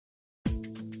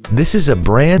This is a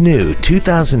brand new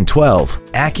 2012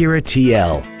 Acura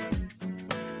TL.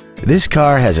 This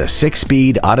car has a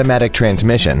 6-speed automatic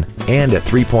transmission and a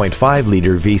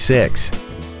 3.5-liter V6.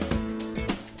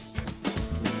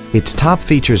 Its top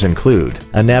features include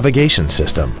a navigation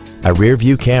system, a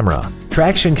rear-view camera,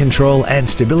 traction control and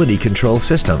stability control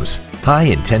systems,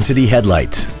 high-intensity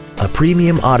headlights, a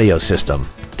premium audio system,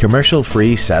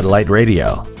 commercial-free satellite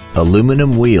radio,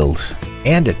 aluminum wheels,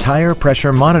 and a tire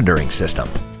pressure monitoring system.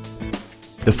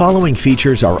 The following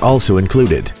features are also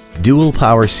included: dual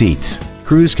power seats,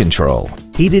 cruise control,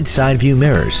 heated side view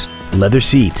mirrors, leather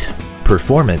seats,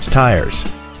 performance tires,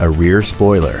 a rear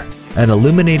spoiler, an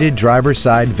illuminated driver's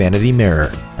side vanity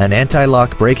mirror, an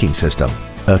anti-lock braking system,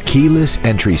 a keyless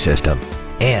entry system,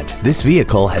 and this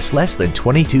vehicle has less than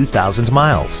 22,000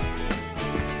 miles.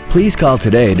 Please call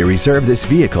today to reserve this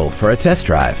vehicle for a test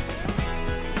drive.